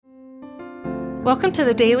Welcome to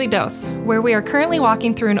the Daily Dose, where we are currently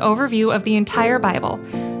walking through an overview of the entire Bible.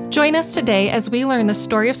 Join us today as we learn the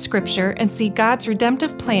story of Scripture and see God's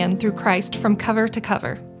redemptive plan through Christ from cover to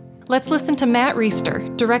cover. Let's listen to Matt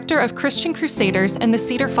Reisetter, Director of Christian Crusaders and the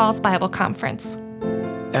Cedar Falls Bible Conference.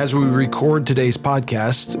 As we record today's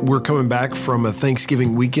podcast, we're coming back from a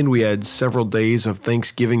Thanksgiving weekend. We had several days of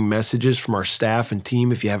Thanksgiving messages from our staff and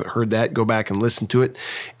team. If you haven't heard that, go back and listen to it.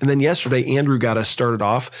 And then yesterday, Andrew got us started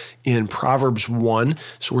off in Proverbs 1.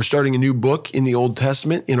 So we're starting a new book in the Old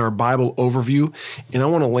Testament in our Bible overview. And I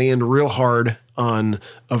want to land real hard on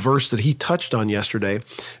a verse that he touched on yesterday,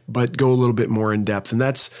 but go a little bit more in depth. And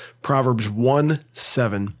that's Proverbs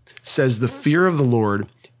 1:7 says, "The fear of the Lord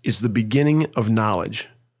is the beginning of knowledge.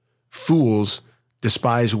 Fools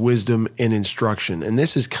despise wisdom and instruction." And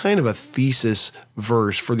this is kind of a thesis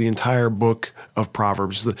verse for the entire book of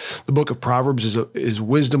Proverbs. The book of Proverbs is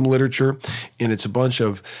wisdom literature, and it's a bunch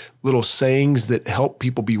of little sayings that help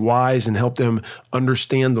people be wise and help them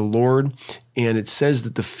understand the Lord. And it says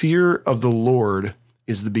that the fear of the Lord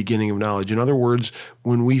is the beginning of knowledge. In other words,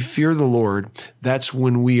 when we fear the Lord, that's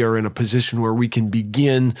when we are in a position where we can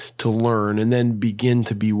begin to learn and then begin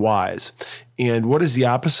to be wise. And what is the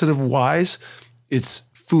opposite of wise? It's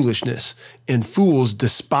foolishness. And fools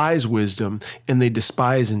despise wisdom and they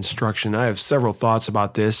despise instruction. I have several thoughts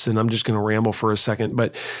about this, and I'm just going to ramble for a second,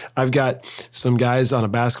 but I've got some guys on a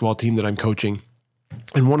basketball team that I'm coaching.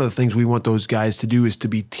 And one of the things we want those guys to do is to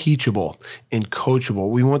be teachable and coachable.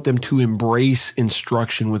 We want them to embrace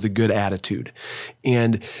instruction with a good attitude.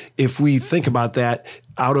 And if we think about that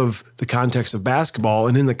out of the context of basketball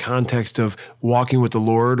and in the context of walking with the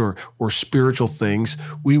Lord or spiritual things,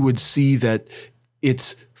 we would see that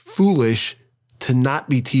it's foolish to not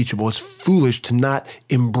be teachable. It's foolish to not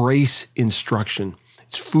embrace instruction.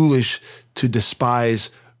 It's foolish to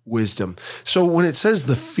despise wisdom. So when it says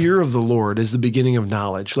the fear of the Lord is the beginning of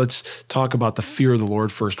knowledge, let's talk about the fear of the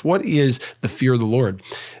Lord first. What is the fear of the Lord?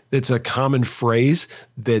 It's a common phrase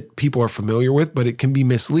that people are familiar with, but it can be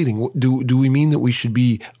misleading. Do we mean that we should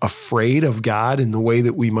be afraid of God in the way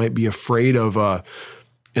that we might be afraid of an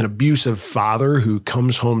abusive father who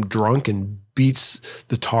comes home drunk and beats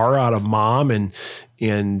the tar out of mom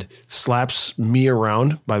and slaps me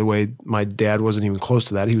around? By the way, my dad wasn't even close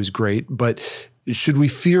to that. He was great. But should we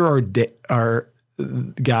fear our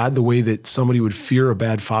God the way that somebody would fear a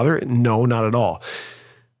bad father? No, not at all.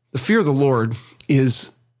 The fear of the Lord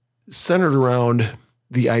is centered around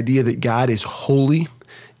the idea that God is holy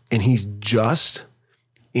and he's just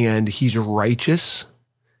and he's righteous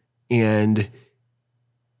and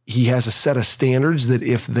he has a set of standards that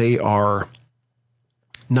if they are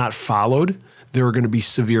not followed, there are going to be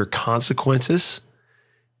severe consequences.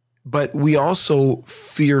 But we also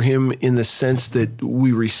fear him in the sense that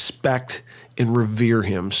we respect and revere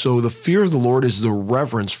him. So the fear of the Lord is the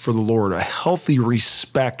reverence for the Lord, a healthy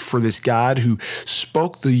respect for this God who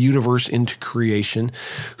spoke the universe into creation,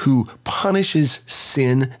 who punishes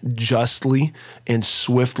sin justly and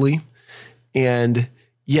swiftly, and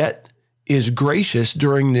yet is gracious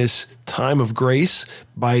during this time of grace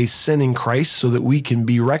by sending Christ so that we can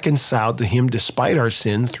be reconciled to him despite our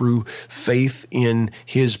sin through faith in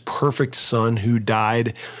his perfect Son who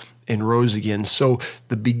died and rose again. So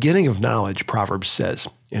the beginning of knowledge, Proverbs says,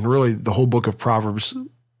 and really the whole book of Proverbs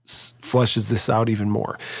fleshes this out even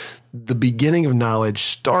more. The beginning of knowledge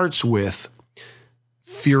starts with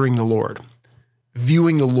fearing the Lord,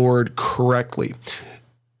 viewing the Lord correctly,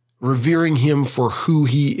 revering him for who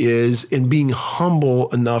he is, and being humble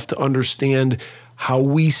enough to understand how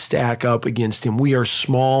we stack up against him. We are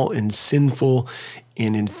small and sinful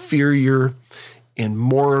and inferior and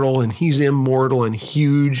mortal, and he's immortal and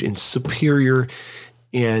huge and superior.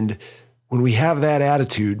 And when we have that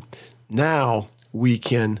attitude, now we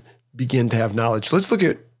can begin to have knowledge. Let's look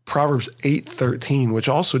at Proverbs 8:13, which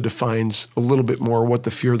also defines a little bit more what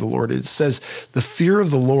the fear of the Lord is. It says, "The fear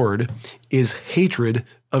of the Lord is hatred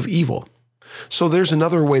of evil." So there's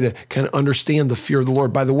another way to kind of understand the fear of the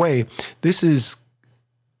Lord. By the way, this is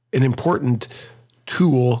an important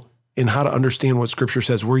tool in how to understand what Scripture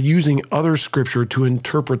says. We're using other Scripture to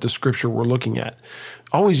interpret the Scripture we're looking at.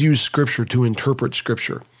 Always use Scripture to interpret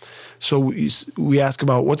Scripture. So we ask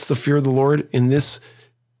about what's the fear of the Lord in this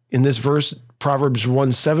verse, Proverbs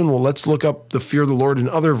 1:7. Well, let's look up the fear of the Lord in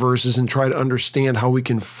other verses and try to understand how we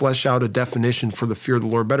can flesh out a definition for the fear of the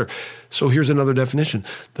Lord better. So here's another definition.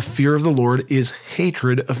 The fear of the Lord is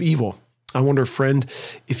hatred of evil. I wonder, friend,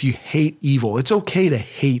 if you hate evil. It's okay to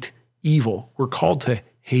hate evil. We're called to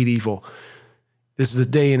hate evil. This is a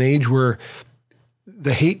day and age where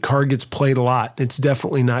the hate card gets played a lot. It's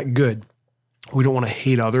definitely not good. We don't want to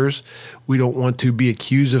hate others. We don't want to be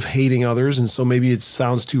accused of hating others. And so maybe it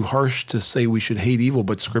sounds too harsh to say we should hate evil,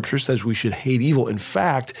 but Scripture says we should hate evil. In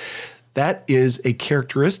fact, that is a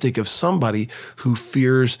characteristic of somebody who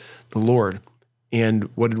fears the Lord. And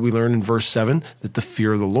what did we learn in verse 7? That the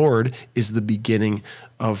fear of the Lord is the beginning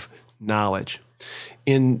of knowledge.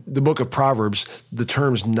 In the book of Proverbs, the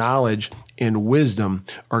terms knowledge and wisdom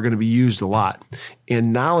are going to be used a lot.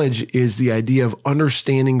 And knowledge is the idea of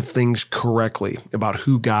understanding things correctly about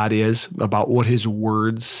who God is, about what his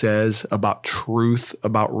word says, about truth,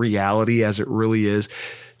 about reality as it really is.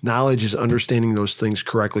 Knowledge is understanding those things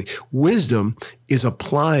correctly. Wisdom is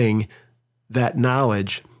applying that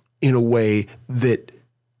knowledge in a way that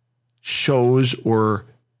shows or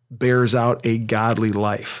bears out a godly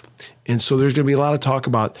life. And so there's going to be a lot of talk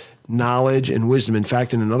about knowledge and wisdom. In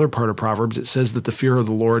fact, in another part of Proverbs, it says that the fear of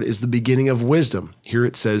the Lord is the beginning of wisdom. Here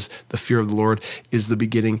it says the fear of the Lord is the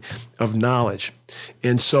beginning of knowledge.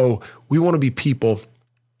 And so we want to be people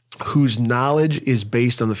whose knowledge is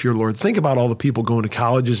based on the fear of the Lord. Think about all the people going to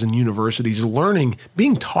colleges and universities, learning,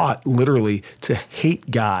 being taught literally to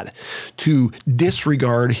hate God, to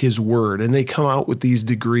disregard his word. And they come out with these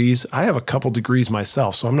degrees. I have a couple degrees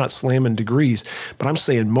myself, so I'm not slamming degrees, but I'm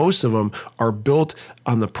saying most of them are built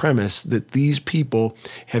on the premise that these people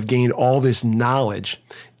have gained all this knowledge.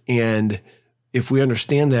 And if we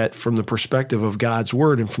understand that from the perspective of God's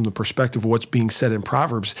word and from the perspective of what's being said in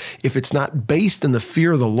Proverbs, if it's not based in the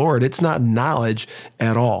fear of the Lord, it's not knowledge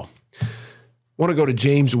at all. I want to go to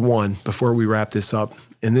James 1 before we wrap this up.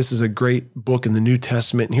 And this is a great book in the New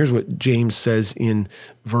Testament. And here's what James says in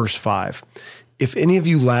verse 5. If any of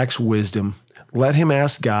you lacks wisdom, let him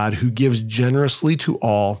ask God, who gives generously to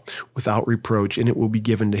all without reproach, and it will be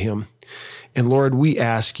given to him. And Lord, we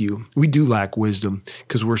ask you, we do lack wisdom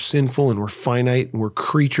because we're sinful and we're finite and we're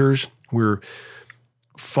creatures, we're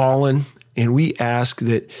fallen. And we ask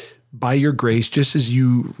that by your grace, just as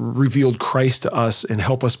you revealed Christ to us and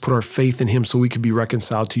help us put our faith in him so we could be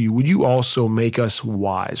reconciled to you, would you also make us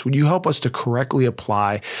wise? Would you help us to correctly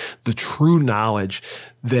apply the true knowledge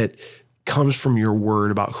that comes from your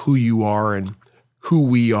word about who you are and who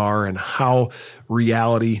we are and how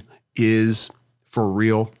reality is for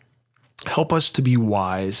real? Help us to be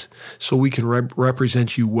wise so we can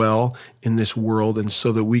represent you well in this world and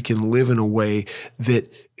so that we can live in a way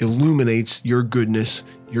that illuminates your goodness,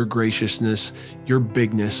 your graciousness, your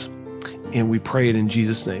bigness. And we pray it in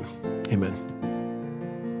Jesus' name.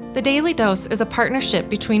 Amen. The Daily Dose is a partnership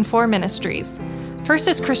between 4 ministries. First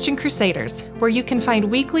is Christian Crusaders, where you can find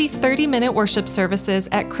weekly 30-minute worship services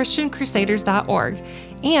at christiancrusaders.org,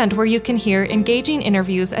 and where you can hear engaging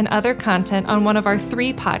interviews and other content on one of our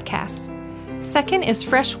 3 podcasts. Second is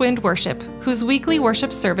Fresh Wind Worship, whose weekly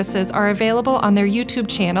worship services are available on their YouTube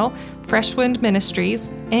channel, Fresh Wind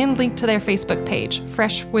Ministries, and linked to their Facebook page,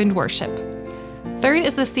 Fresh Wind Worship. Third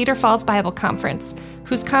is the Cedar Falls Bible Conference,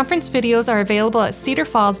 whose conference videos are available at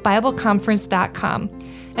cedarfallsbibleconference.com.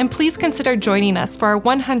 And please consider joining us for our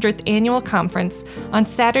 100th annual conference on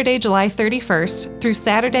Saturday, July 31st through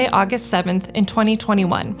Saturday, August 7th in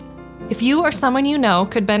 2021. If you or someone you know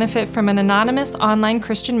could benefit from an anonymous online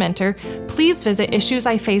Christian mentor, please visit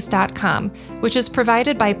issuesiface.com, which is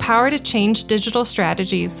provided by Power to Change Digital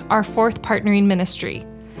Strategies, our 4th partnering ministry.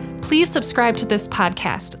 Please subscribe to this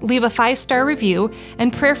podcast, leave a 5-star review,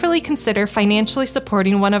 and prayerfully consider financially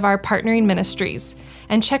supporting one of our partnering ministries.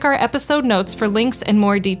 And check our episode notes for links and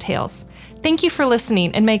more details. Thank you for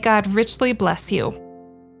listening, and may God richly bless you.